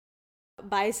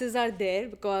biases are there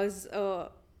because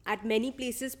at many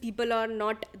places people are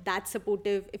not that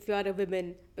supportive if you are a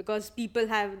woman, because people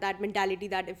have that mentality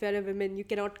that if you're a woman you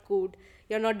cannot code,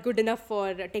 you're not good enough for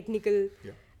a technical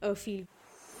field.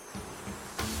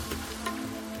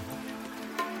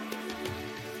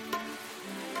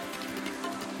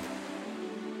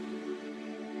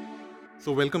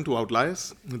 So, welcome to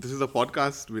Outliers. This is a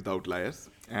podcast with Outliers.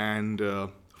 And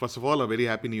first of all, a very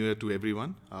happy new year to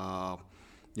everyone.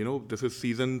 This is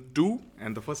season 2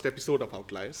 and the first episode of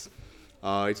Outliers.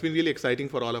 It's been really exciting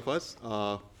for all of us.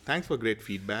 Thanks for great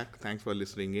feedback. Thanks for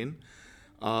listening in.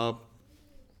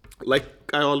 Like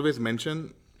I always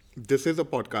mention, this is a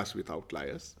podcast with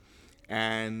Outliers.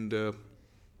 And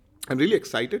I'm really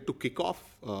excited to kick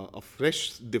off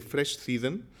the fresh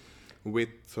season with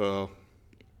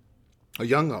a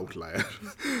young outlier.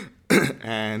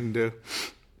 And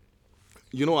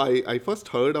I first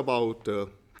heard about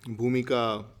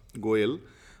Bhumika Goyal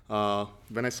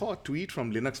when I saw a tweet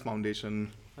from Linux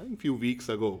Foundation, I think a few weeks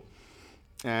ago,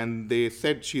 and they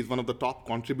said she's one of the top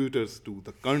contributors to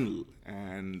the kernel,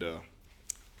 and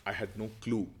I had no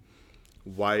clue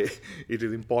why it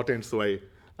is important, so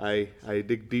I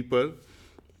dig deeper.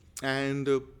 And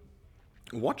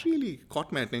what really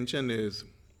caught my attention is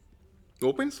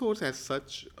open source as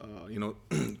such.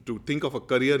 To think of a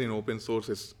career in open source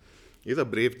is a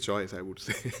brave choice, I would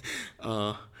say.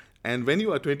 And when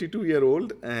you are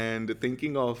 22-year-old and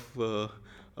thinking of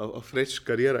a fresh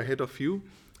career ahead of you,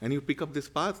 and you pick up this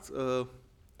path,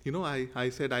 I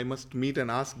said I must meet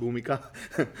and ask Bhumika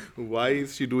why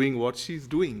is she doing what she's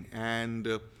doing. And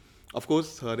of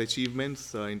course, her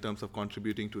achievements in terms of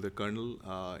contributing to the kernel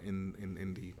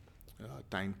in the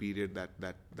time period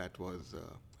that was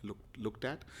looked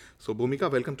at. So,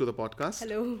 Bhumika, welcome to the podcast.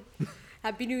 Hello.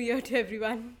 Happy New Year to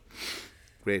everyone.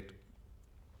 Great.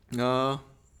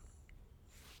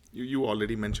 You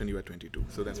already mentioned you are 22,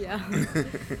 so that's fine.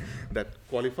 That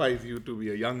qualifies you to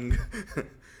be a young.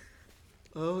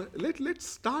 Let's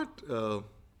start.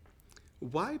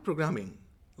 Why programming?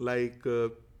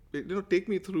 Take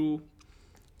me through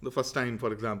the first time,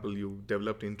 for example, you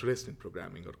developed interest in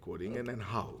programming or coding, and then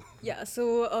how? Yeah,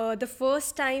 so the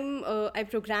first time I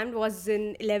programmed was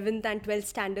in 11th and 12th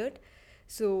standard.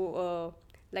 So,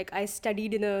 I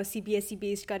studied in a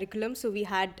CPSE-based curriculum, so we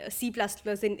had C++ in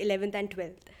 11th and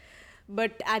 12th.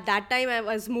 But at that time, I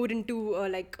was more into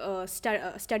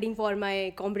studying for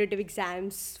my competitive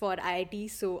exams for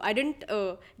IIT. So I didn't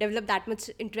develop that much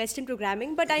interest in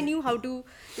programming, but I knew how to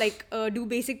do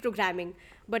basic programming.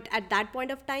 But at that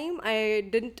point of time, I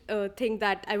didn't think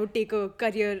that I would take a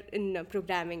career in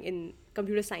programming, in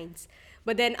computer science.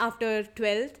 But then after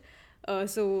 12th,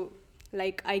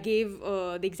 I gave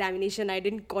the examination. I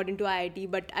didn't got into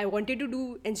IIT, but I wanted to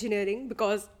do engineering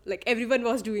because everyone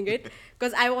was doing it.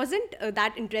 Because I wasn't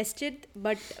that interested,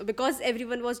 but because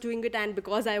everyone was doing it and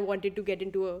because I wanted to get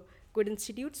into a good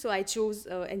institute, so I chose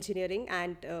engineering,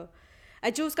 and I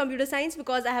chose computer science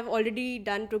because I have already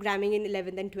done programming in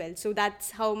 11th and 12th. So that's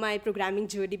how my programming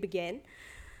journey began.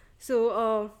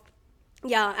 So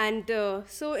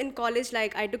so in college,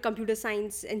 I took computer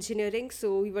science engineering,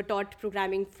 so we were taught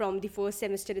programming from the first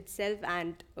semester itself,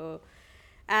 and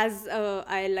as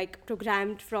I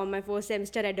programmed from my first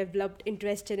semester, I developed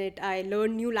interest in it. I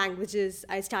learned new languages,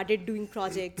 I started doing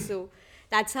projects, so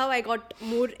that's how I got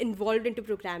more involved into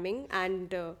programming,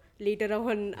 and later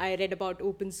on I read about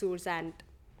open source, and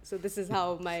so this is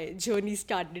how my journey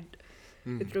started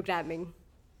with programming.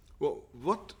 Well,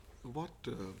 what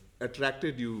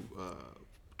attracted you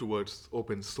towards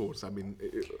open source? I mean,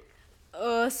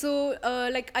 I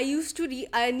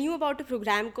knew about a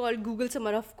program called Google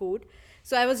Summer of Code.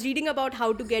 So I was reading about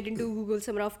how to get into Google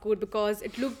Summer of Code because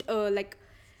it looked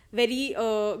very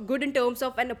good in terms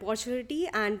of an opportunity,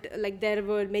 and there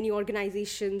were many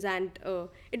organizations, and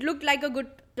it looked like a good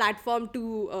platform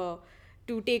to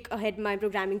take ahead my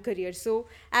programming career. So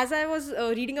as I was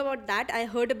reading about that, I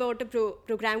heard about a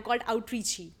program called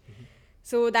Outreachy.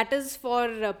 So that is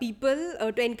for people,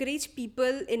 to encourage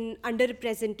people in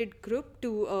underrepresented group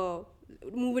to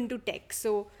move into tech.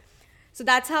 So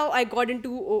that's how I got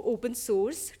into open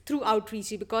source through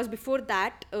Outreachy, because before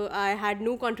that I had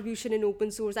no contribution in open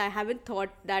source. I haven't thought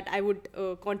that I would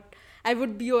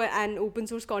be an open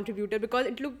source contributor, because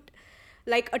it looked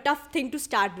like a tough thing to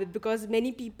start with, because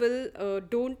many people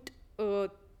don't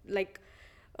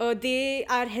they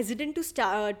are hesitant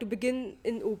to begin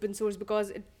in open source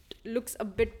because it looks a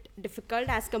bit difficult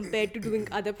as compared to doing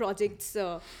other projects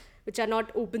which are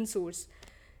not open source.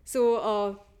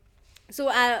 So So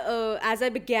as I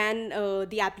began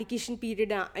the application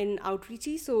period in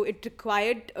Outreachy, so it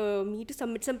required me to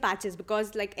submit some patches,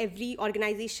 because like every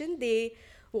organization, they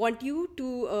want you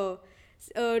to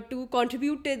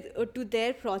contribute to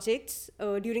their projects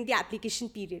during the application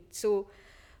period. So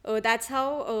that's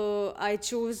how I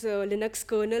chose Linux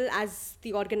Kernel as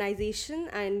the organization,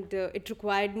 and it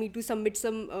required me to submit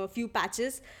some few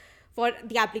patches for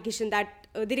the application. That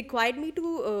they required me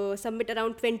to submit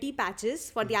around 20 patches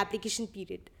for the application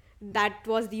period. That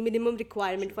was the minimum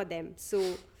requirement for them.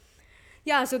 So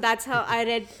yeah, so that's how I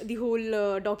read the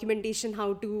whole documentation,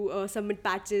 how to submit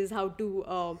patches, how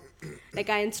to like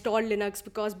I installed Linux,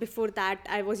 because before that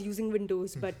I was using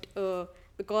Windows, but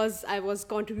because I was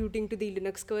contributing to the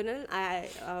Linux kernel,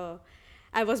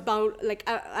 I was bound, like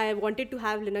I wanted to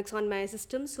have Linux on my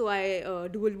system, so I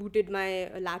dual booted my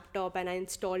laptop and I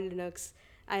installed Linux.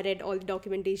 I read all the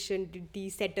documentation, did the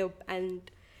setup, and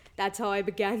that's how I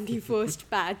began the first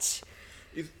patch.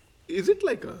 Is, is it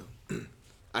like a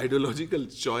ideological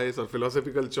choice or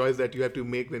philosophical choice that you have to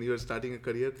make when you are starting a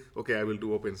career? Okay, I will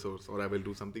do open source or I will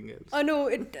do something else. No.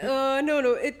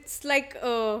 It's like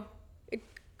it,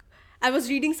 I was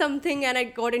reading something and I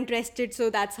got interested, so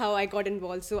that's how I got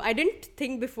involved. So I didn't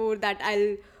think before that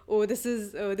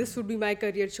this would be my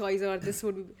career choice, or this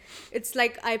would be. It's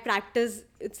like I practice.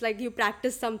 It's like you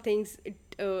practice some things.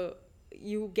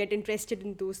 You get interested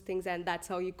in those things, and that's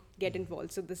how you get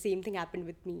involved. So the same thing happened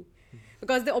with me,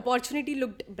 because the opportunity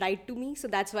looked bright to me. So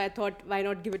that's why I thought, why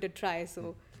not give it a try?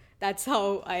 So that's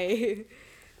how I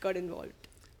got involved.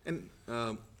 And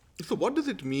so, what does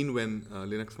it mean when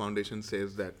Linux Foundation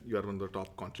says that you are one of the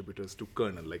top contributors to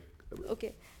kernel? Like,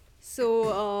 Okay.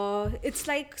 So it's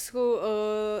like,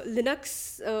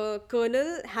 Linux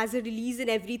kernel has a release in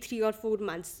every 3 or 4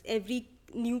 months. Every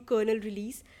new kernel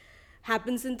release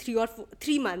happens in 3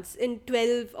 months, in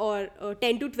 12 or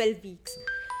 10 to 12 weeks.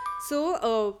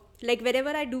 So like whenever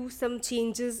I do some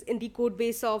changes in the code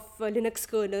base of Linux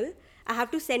kernel, I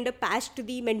have to send a patch to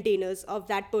the maintainers of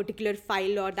that particular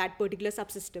file or that particular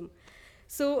subsystem.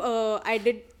 So I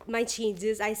did my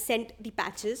changes, I sent the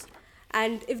patches,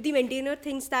 and if the maintainer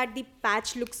thinks that the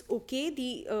patch looks okay,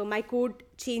 the my code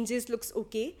changes looks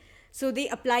okay, so they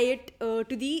apply it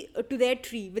to their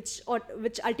tree, which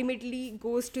ultimately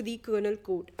goes to the kernel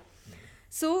code.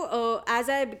 So as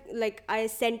I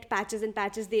sent patches and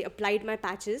patches, they applied my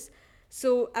patches.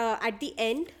 So at the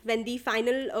end, when the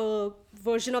final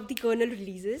version of the kernel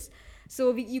releases,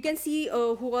 so you can see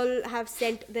who all have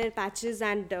sent their patches,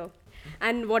 and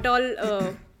what all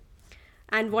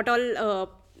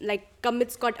like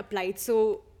commits got applied.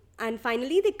 So and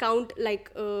finally they count like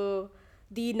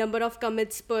the number of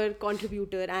commits per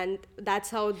contributor, and that's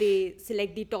how they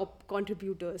select the top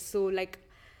contributors. So like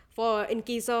for in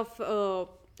case of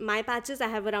my patches, I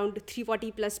have around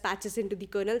 340 plus patches into the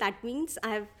kernel. That means I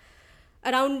have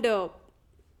around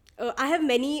I have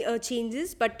many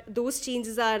changes, but those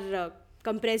changes are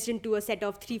compressed into a set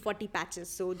of 340 patches.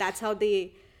 So that's how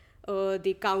they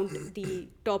count the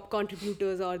top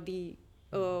contributors, or the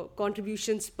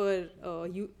contributions per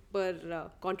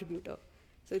contributor.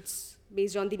 So it's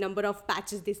based on the number of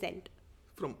patches they sent.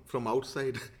 from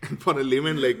outside, and for a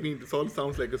layman like me, this all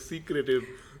sounds like a secretive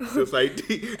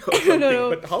society or something. No.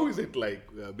 But how is it like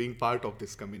being part of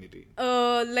this community?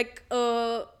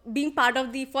 Being part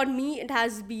of for me, it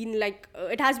has been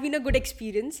it has been a good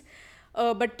experience,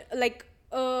 but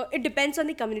it depends on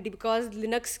the community, because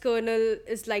Linux kernel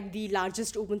is like the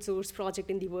largest open source project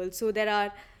in the world. So there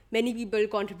are many people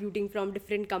contributing from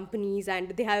different companies, and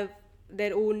they have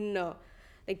their own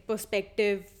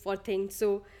perspective for things.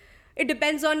 So it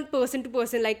depends on person to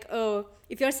person.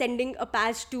 If you're sending a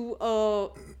patch to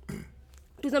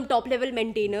some top level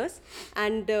maintainers,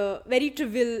 and very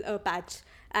trivial patch,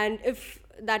 and if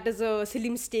that is a silly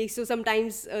mistake, so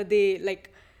sometimes they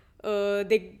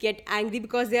get angry,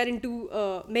 because they are into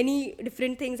many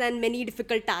different things and many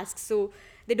difficult tasks, so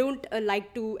they don't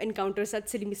like to encounter such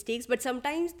silly mistakes. But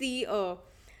sometimes the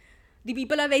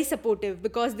people are very supportive,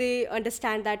 because they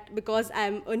understand that because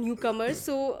I'm a newcomer,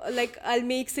 so I'll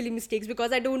make silly mistakes,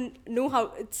 because I don't know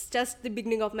how, it's just the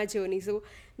beginning of my journey. So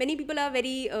many people are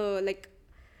very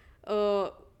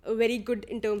good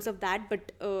in terms of that,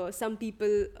 but some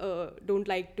people don't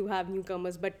like to have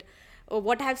newcomers. But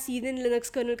what I have seen in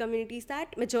Linux kernel community is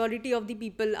that majority of the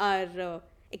people are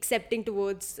accepting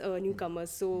towards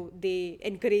newcomers, so they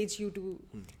encourage you to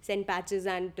send patches,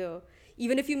 and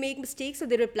even if you make mistakes, so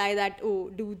they reply that, oh,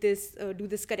 do this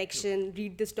correction,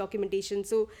 read this documentation.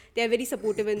 So they are very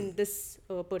supportive in this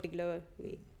particular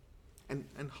way. And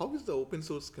how is the open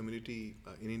source community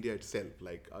in India itself?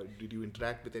 Did you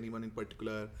interact with anyone in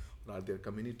particular, or are there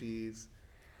communities?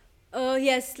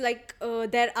 Yes,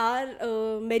 there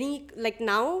are many, like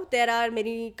now there are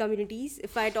many communities.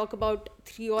 If I talk about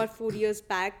 3 or 4 years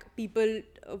back, people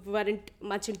weren't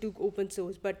much into open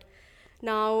source, but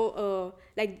now,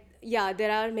 yeah,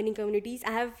 there are many communities.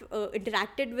 I have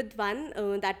interacted with one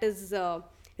that is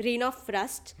Reign of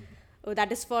Rust.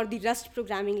 That is for the Rust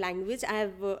programming language. I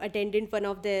have attended one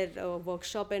of their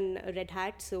workshop in Red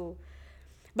Hat, so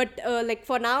but like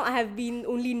for now I have been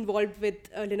only involved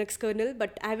with Linux kernel,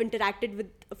 but I have interacted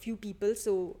with a few people.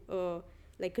 So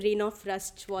like Reign of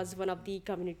Rust was one of the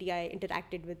community I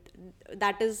interacted with.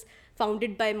 That is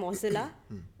founded by Mozilla.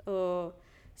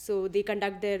 So they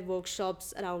conduct their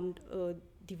workshops around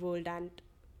the world, and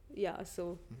yeah,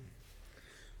 so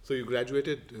So you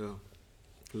graduated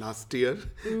last year,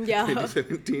 yeah.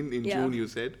 2017 in Yeah. June, you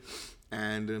said,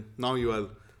 and now you are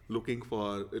looking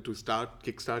for to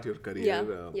kickstart your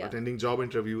career, Yeah. attending job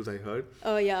interviews. I heard.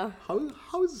 Yeah.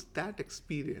 How is that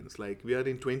experience? Like, we are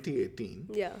in 2018.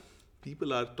 Yeah.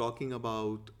 People are talking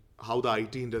about how the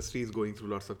IT industry is going through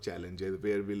lots of challenges.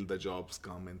 Where will the jobs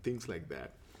come and things like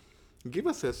that? Give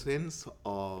us a sense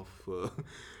of,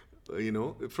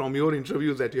 from your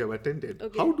interviews that you have attended,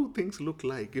 Okay. how do things look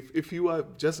like? If you are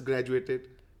just graduated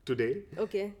today,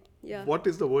 Okay. Yeah. what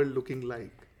is the world looking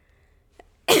like?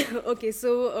 Okay,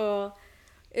 so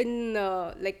in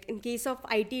case of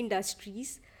IT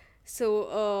industries,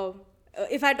 so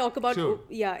if I talk about Sure.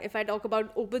 if I talk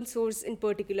about open source in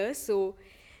particular, so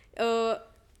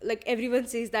like everyone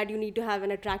says that you need to have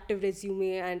an attractive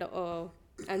resume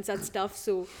and such stuff.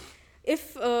 So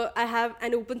if I have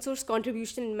an open source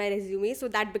contribution in my resume, so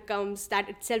that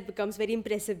itself becomes very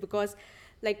impressive, because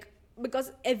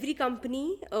every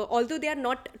company, although they are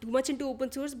not too much into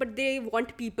open source, but they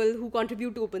want people who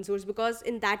contribute to open source, because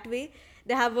in that way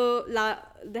they have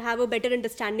a better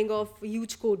understanding of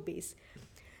huge code base.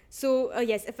 So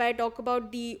yes, if I talk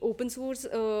about the open source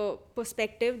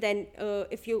perspective, then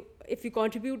if you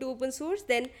contribute to open source,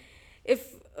 then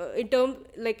if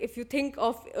if you think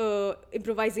of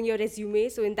improvising your resume,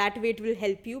 so in that way it will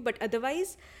help you. But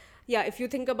otherwise, yeah, if you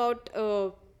think about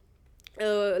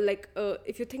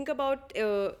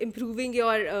improving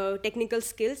your technical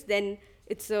skills, then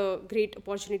it's a great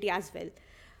opportunity as well.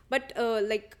 But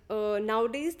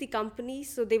nowadays the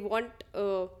companies, so they want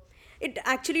it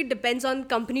actually depends on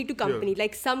company to company. Yeah.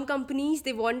 Like some companies,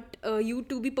 they want you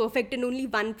to be perfect in only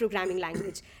one programming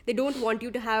language. They don't want you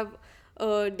to have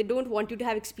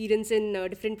experience in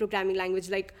different programming language.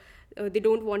 They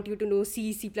don't want you to know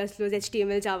C, C++,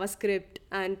 HTML, JavaScript,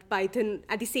 and Python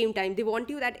at the same time. They want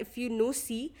you that if you know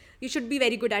C, you should be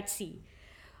very good at C.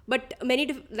 But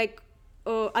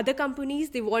other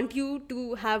companies, they want you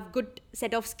to have good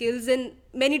set of skills in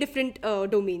many different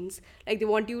domains. Like they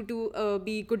want you to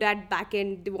be good at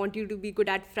backend, they want you to be good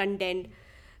at front end,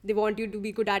 they want you to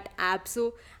be good at apps.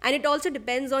 So, and it also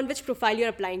depends on which profile you're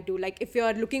applying to. Like if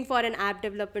you're looking for an app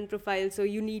development profile, so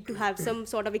you need to have some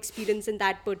sort of experience in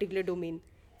that particular domain.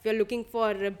 If you're looking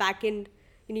for a backend,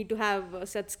 you need to have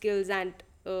such skills and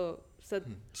such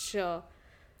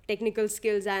technical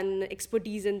skills and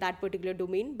expertise in that particular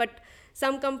domain. But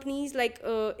some companies,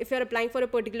 if you're applying for a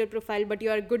particular profile, but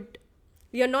you're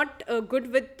not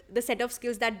good with the set of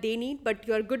skills that they need, but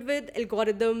you're good with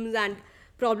algorithms and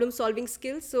problem solving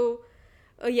skills, so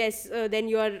yes, then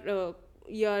you're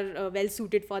well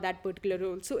suited for that particular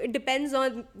role. So it depends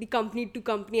on the company to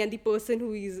company and the person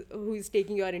who is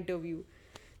taking your interview.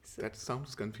 So, That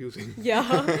sounds confusing.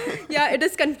 yeah. Yeah, it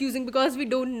is confusing because we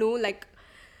don't know,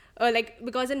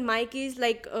 because in my case,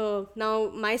 now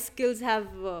my skills have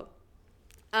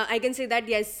I can say that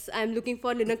yes, I'm looking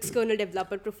for Linux kernel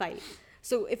developer profile.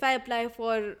 So if I apply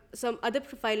for some other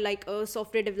profile like a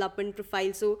software development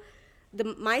profile, so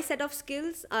my set of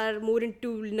skills are more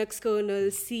into Linux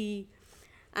kernel, C,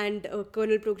 and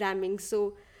kernel programming.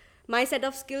 So my set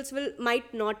of skills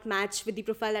might not match with the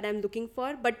profile that I'm looking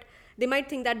for, but they might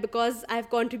think that because I've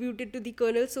contributed to the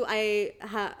kernel, so I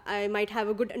might have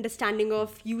a good understanding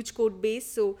of huge code base.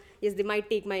 So yes, they might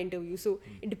take my interview. So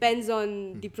it depends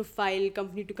on the profile,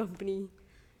 company to company.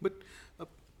 But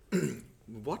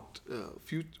what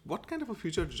kind of a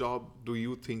future job do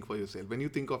you think for yourself? When you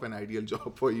think of an ideal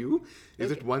job for you, is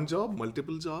it one job,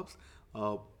 multiple jobs?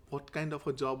 What kind of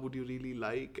a job would you really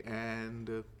like,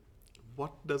 and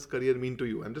what does career mean to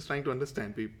you? I'm just trying to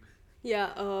understand, people.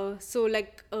 Yeah. So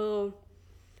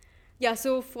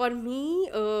for me,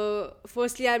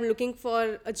 firstly, I'm looking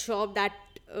for a job that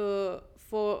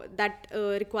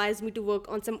requires me to work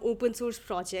on some open source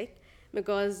project,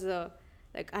 because I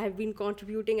have been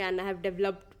contributing and I have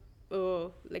developed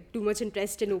too much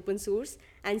interest in open source.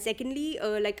 And secondly,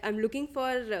 I'm looking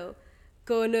for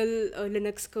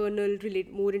Linux kernel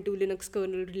more into Linux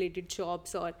kernel related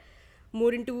jobs, or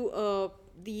more into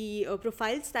the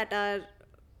profiles that are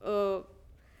uh,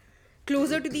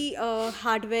 closer to the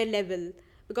hardware level,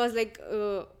 because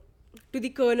to the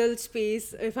kernel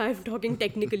space, if I'm talking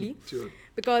technically. Sure.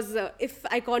 Because if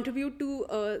I contribute to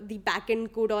the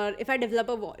backend code, or if I develop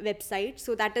a website,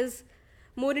 so that is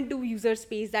more into user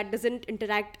space, that doesn't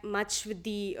interact much with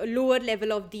the lower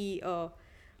level of the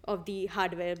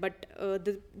hardware. But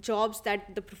the jobs,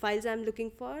 that the profiles I'm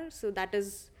looking for, so that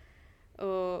is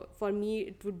for me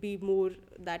it would be more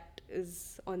that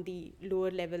is on the lower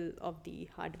level of the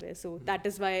hardware. So that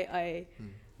is why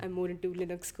I'm more into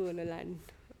Linux kernel and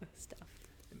stuff.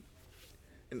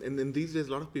 And these days,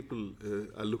 a lot of people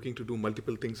are looking to do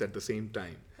multiple things at the same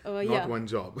time, not Yeah. one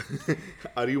job.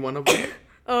 Are you one of them?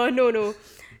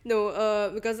 No,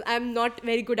 because I'm not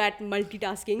very good at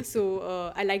multitasking. So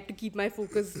I like to keep my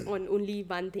focus on only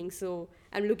one thing. So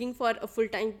I'm looking for a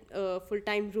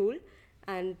full-time role,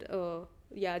 and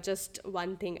just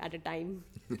one thing at a time.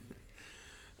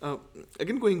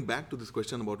 Again, going back to this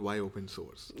question about why open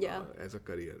source as a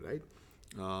career, right?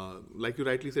 Like you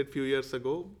rightly said, few years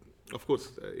ago, of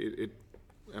course,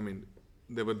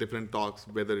 there were different talks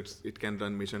whether it can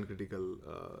run mission critical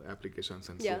applications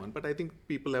and so on. But I think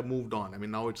people have moved on. I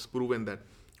mean, now it's proven that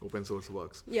open source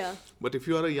works. Yeah. But if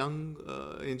you are a young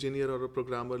engineer or a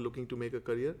programmer looking to make a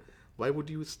career, why would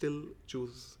you still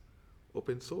choose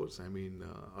open source? I mean,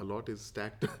 a lot is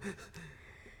stacked.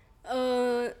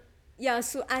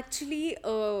 So actually,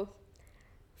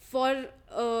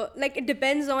 it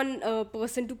depends on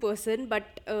person to person,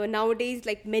 but nowadays,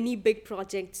 like many big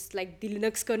projects, like the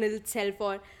Linux kernel itself,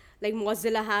 or like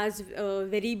Mozilla has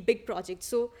very big projects.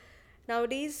 So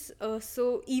nowadays,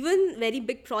 so even very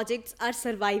big projects are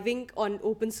surviving on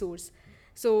open source.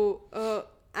 So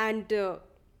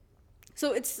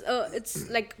so it's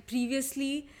like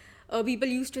previously, people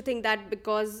used to think that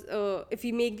because if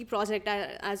we make the project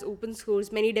as open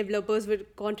source, many developers will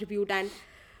contribute, and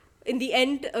in the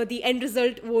end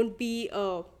result won't be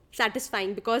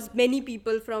satisfying, because many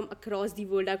people from across the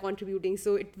world are contributing,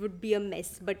 so it would be a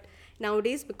mess. But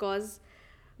nowadays, because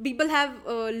people have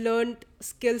learned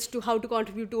skills to how to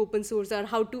contribute to open source, or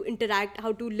how to interact,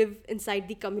 how to live inside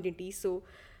the community. So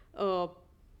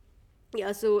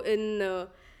so in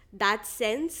that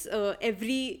sense,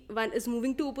 everyone is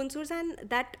moving to open source, and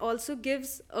that also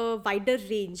gives a wider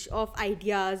range of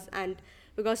ideas. And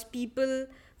because people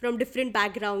from different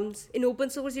backgrounds, in open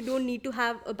source you don't need to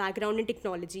have a background in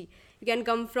technology. You can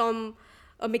come from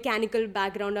a mechanical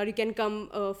background, or you can come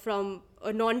from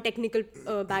a non-technical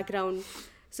background.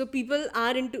 So people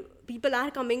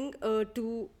are coming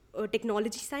to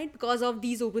technology side because of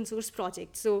these open source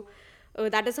projects. So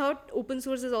that is how open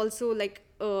source is also like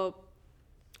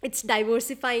it's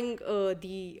diversifying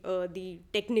the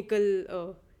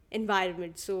technical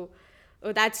environment. So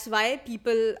that's why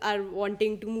people are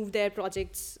wanting to move their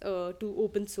projects to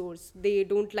open source. They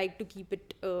don't like to keep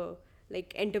it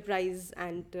like enterprise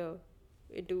and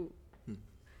into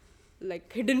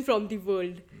like hidden from the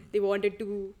world. They wanted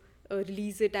to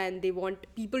release it, and they want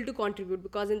people to contribute,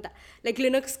 because in like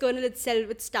Linux kernel itself,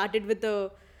 it started with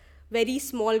a very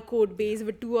small code base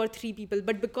with 2 or 3 people,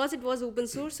 but because it was open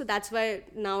source, so that's why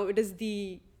now it is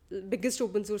the biggest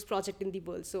open source project in the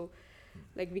world. So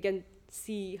like we can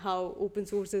see how open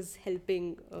source is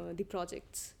helping the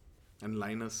projects. And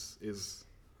Linus is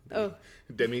the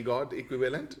demigod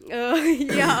equivalent? So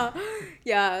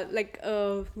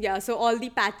all the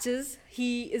patches,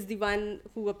 he is the one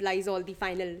who applies all the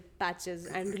final patches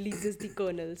and releases the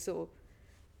kernel. So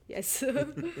yes.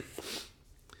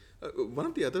 One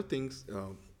of the other things,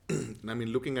 I mean,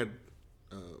 looking at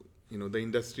the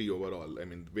industry overall, I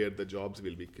mean, where the jobs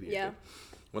will be created. Yeah.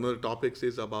 One of the topics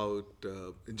is about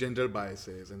gender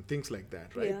biases and things like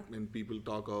that, right? Yeah. When people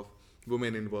talk of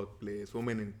women in workplace,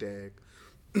 women in tech,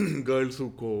 girls who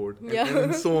code,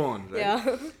 and so on,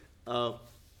 right? Yeah.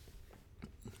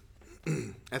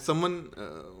 As someone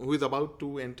who is about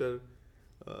to enter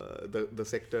the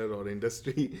sector or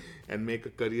industry and make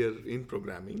a career in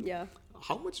programming,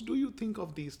 how much do you think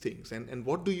of these things, and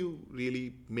what do you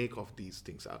really make of these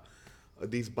things?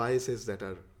 These biases that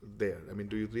are there. I mean,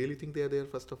 do you really think they are there,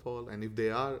 first of all? And if they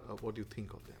are, what do you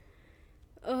think of them?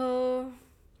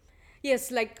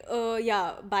 Yes,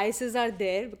 biases are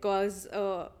there, because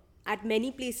at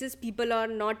many places people are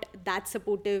not that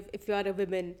supportive if you are a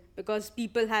woman, because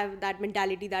people have that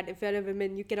mentality that if you are a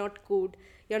woman, you cannot code,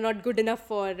 you're not good enough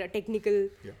for a technical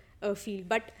field.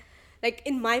 But like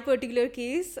in my particular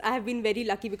case, I have been very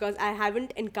lucky, because I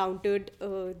haven't encountered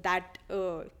that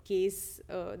case,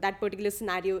 that particular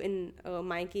scenario in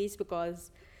my case,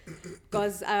 because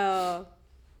because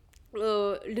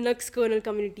Linux kernel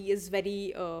community is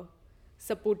very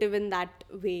supportive in that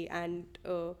way. And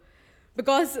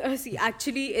because see,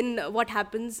 actually, in what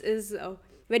happens is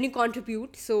when you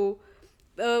contribute, so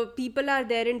people are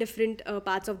there in different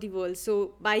parts of the world.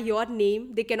 So by your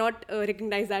name, they cannot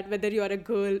recognize that whether you are a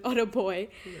girl or a boy,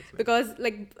 because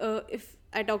like if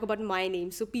I talk about my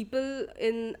name, so people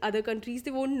in other countries,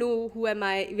 they won't know who am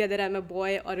I, whether I'm a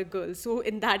boy or a girl. So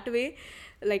in that way,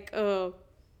 like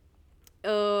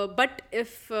but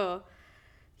if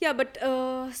but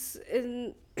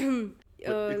in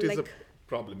But it is a like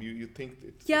problem. You think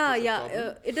it yeah, is a yeah,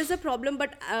 problem? it is a problem,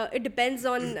 but it depends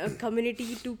on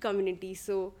community to community.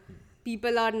 So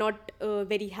people are not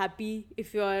very happy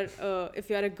if you are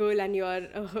a girl and you are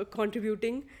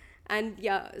contributing, and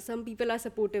yeah, some people are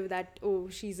supportive that, oh,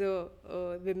 she's a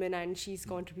woman and she's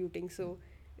contributing. So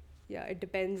yeah, it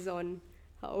depends on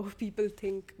how people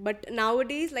think. But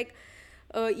nowadays, like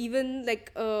even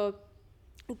like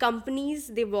companies,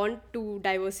 they want to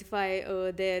diversify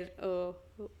their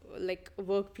like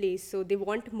workplace, so they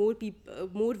want more people,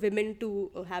 more women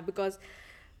to have, because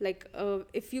like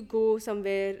if you go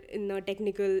somewhere in a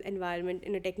technical environment,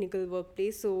 in a technical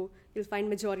workplace, so you'll find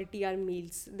majority are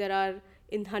males. There are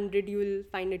in 100 you will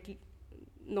find it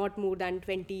not more than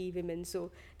 20 women.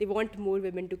 So they want more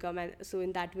women to come, and so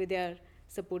in that way they are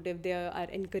supportive, they are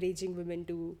encouraging women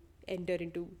to enter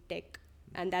into tech.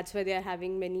 And that's why they are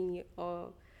having many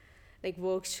like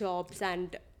workshops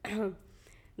and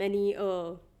many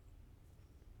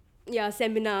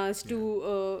seminars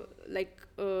to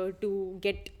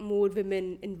get more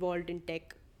women involved in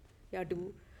tech,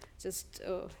 to just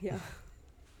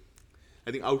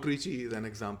I think Outreachy is an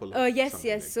example of yes, something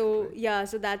yes. like So that, right? yeah,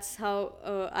 so that's how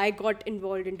I got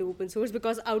involved into open source,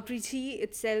 because Outreachy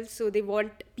itself, so they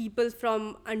want people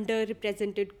from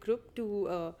underrepresented group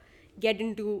to get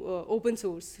into open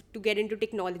source, to get into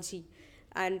technology,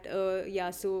 and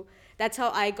so that's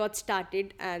how I got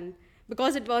started. And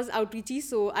because it was Outreachy,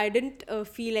 so I didn't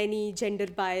feel any gender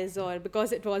bias, or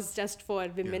because it was just for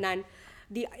women. Yeah. And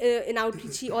the in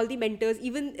Outreachy, all the mentors,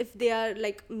 even if they are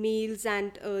like males,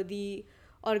 and the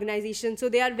organization, so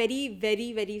they are very,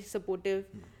 very, very supportive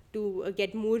to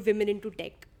get more women into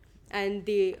tech. And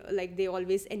they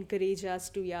always encourage us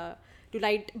to to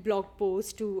write blog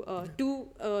posts, to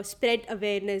spread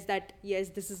awareness that yes,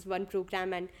 this is one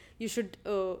program and you should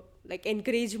like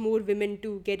encourage more women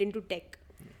to get into tech.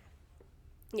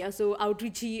 So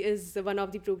Outreachy is one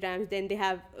of the programs. Then they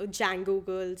have Django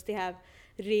Girls, they have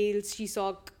Rails,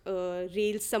 Shisock,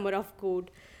 Rails Summer of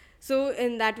Code. So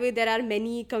in that way, there are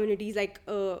many communities, like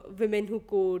women who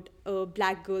code,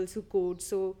 black girls who code.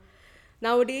 So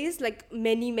nowadays, like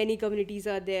many communities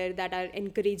are there that are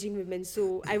encouraging women.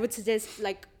 So I would suggest,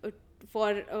 like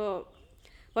for uh,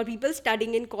 for people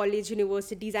studying in college,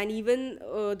 universities, and even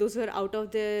those who are out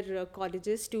of their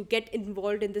colleges, to get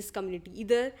involved in this community,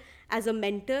 either as a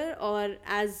mentor or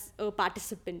as a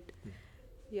participant.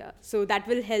 So that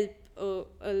will help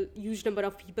a huge number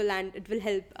of people, and it will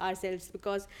help ourselves,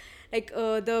 because like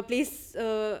the place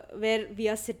where we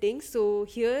are sitting, so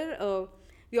here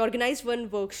we organized one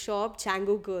workshop,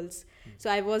 Django Girls. So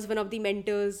I was one of the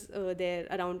mentors there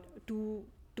around two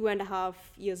and a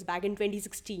half years back in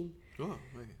 2016. Oh,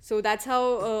 right. So that's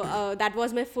how that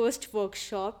was my first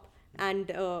workshop. And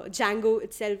Django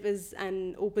itself is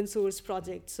an open source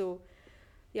project. So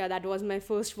yeah, that was my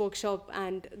first workshop,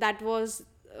 and that was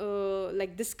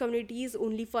like, this community is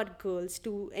only for girls,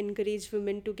 to encourage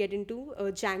women to get into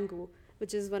Django,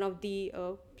 which is one of the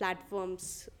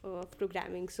platforms of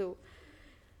programming. So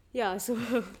so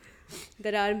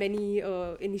there are many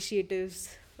initiatives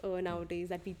nowadays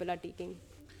that people are taking.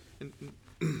 And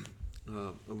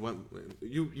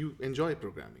you enjoy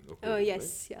programming, of course,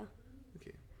 Yes, right?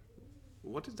 Okay.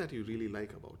 What is that you really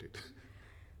like about it?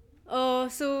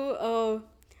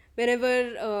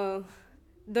 Whenever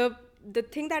the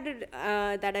thing that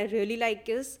I really like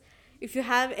is, if you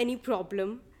have any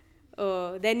problem,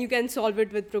 then you can solve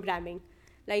it with programming.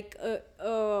 Like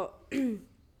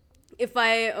if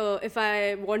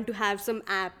I want to have some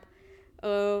app,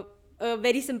 a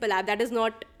very simple app that is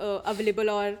not available,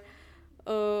 or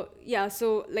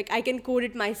so like I can code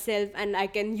it myself and I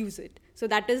can use it. So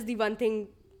that is the one thing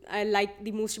I like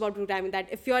the most about programming, that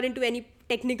if you're into any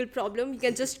technical problem, you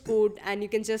can just code and you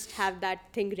can just have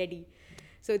that thing ready.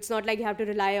 So it's not like you have to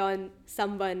rely on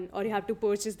someone, or you have to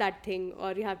purchase that thing,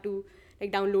 or you have to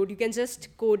like download. You can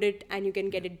just code it and you can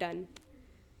get it done.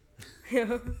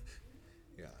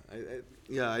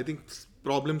 I think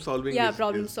problem solving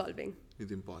Problem solving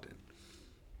is important.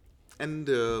 And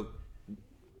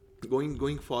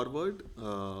going forward,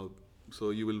 So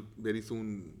you will very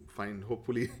soon find,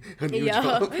 hopefully, a new Yeah,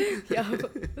 job. yeah.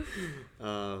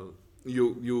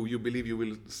 You believe you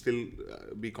will still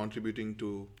be contributing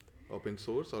to open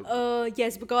source, or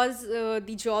Yes, because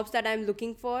the jobs that I'm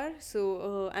looking for,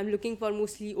 so I'm looking for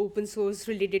mostly open source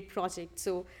related projects.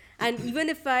 So, and even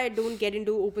if I don't get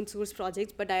into open source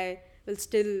projects, but I will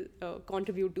still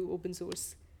contribute to open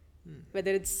source,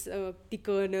 whether it's the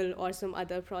kernel or some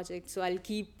other project. So I'll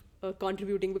keep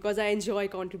contributing because I enjoy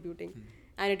contributing,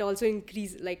 and it also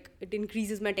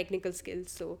increases my technical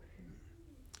skills. So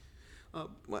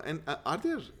and are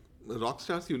there rock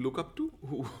stars you look up to?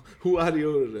 Who are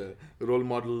your role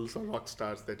models or rock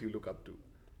stars that you look up to?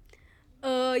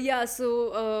 yeah,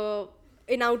 so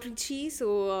in Outreachy,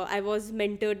 so I was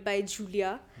mentored by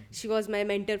Julia. She was my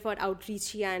mentor for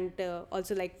Outreachy, and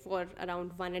also like for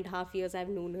around 1.5 years I've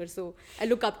known her. So I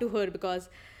look up to her because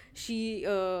she's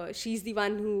the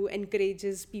one who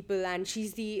encourages people, and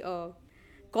she's the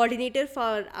coordinator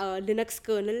for Linux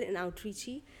kernel in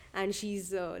Outreachy, and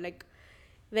she's like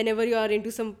whenever you are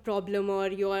into some problem or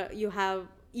you have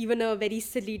even a very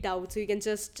silly doubt, so you can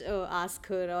just ask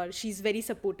her, or she's very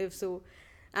supportive. So,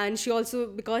 and she also,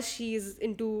 because she is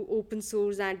into open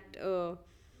source and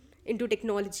into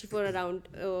technology for around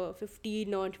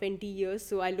 15 or 20 years,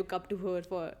 so I look up to her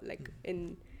for like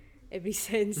in every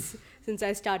sense since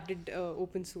I started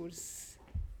open source.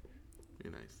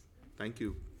 Very nice. Thank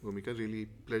you, Bhumika. Really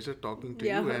pleasure talking to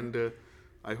Yeah. you, and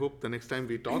I hope the next time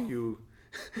we talk, you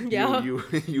Yeah.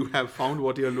 you have found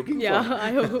what you're looking Yeah, for.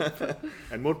 I hope.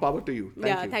 And more power to you. Thank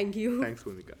Yeah, you. thank you. Thanks,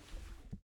 Bhumika.